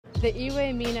The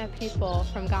Iwe Mina people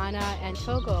from Ghana and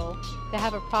Togo, they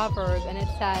have a proverb, and it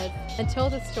says, "Until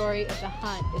the story of the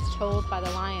hunt is told by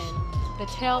the lion, the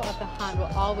tale of the hunt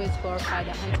will always glorify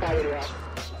the hunter."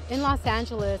 In Los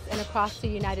Angeles and across the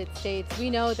United States, we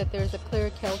know that there's a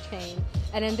clear kill chain.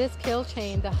 And in this kill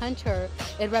chain, the hunter,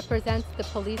 it represents the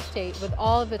police state with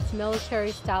all of its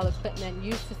military-style equipment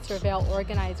used to surveil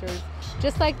organizers,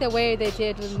 just like the way they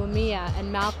did with Mumia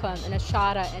and Malcolm and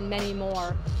Ashada and many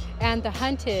more. And the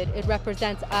hunted, it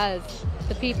represents us,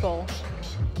 the people.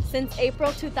 Since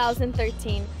April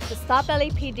 2013, the Stop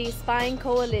LAPD Spying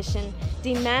Coalition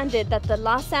demanded that the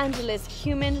Los Angeles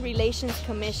Human Relations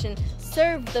Commission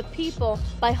serve the people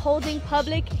by holding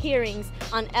public hearings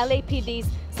on LAPD's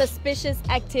suspicious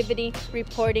activity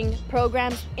reporting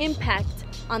program's impact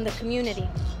on the community.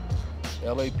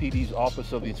 LAPD's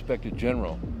Office of the Inspector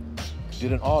General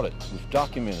did an audit which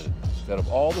documented that of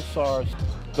all the SARs,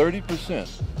 30%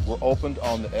 were opened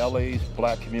on the LA's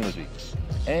black community.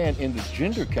 And in the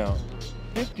gender count,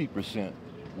 50%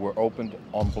 were opened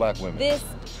on black women. This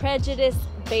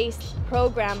prejudice-based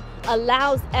program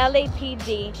allows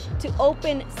LAPD to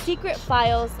open secret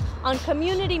files on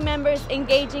community members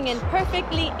engaging in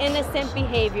perfectly innocent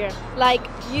behavior, like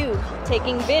you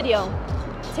taking video,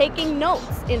 taking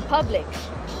notes in public,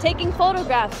 taking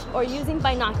photographs, or using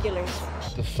binoculars.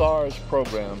 The SARS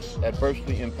program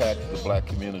adversely impacts the black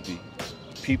community,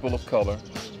 people of color,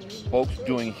 folks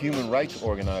doing human rights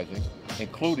organizing,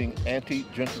 including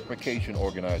anti-gentrification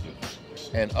organizers,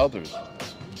 and others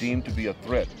deemed to be a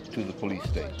threat to the police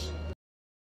state.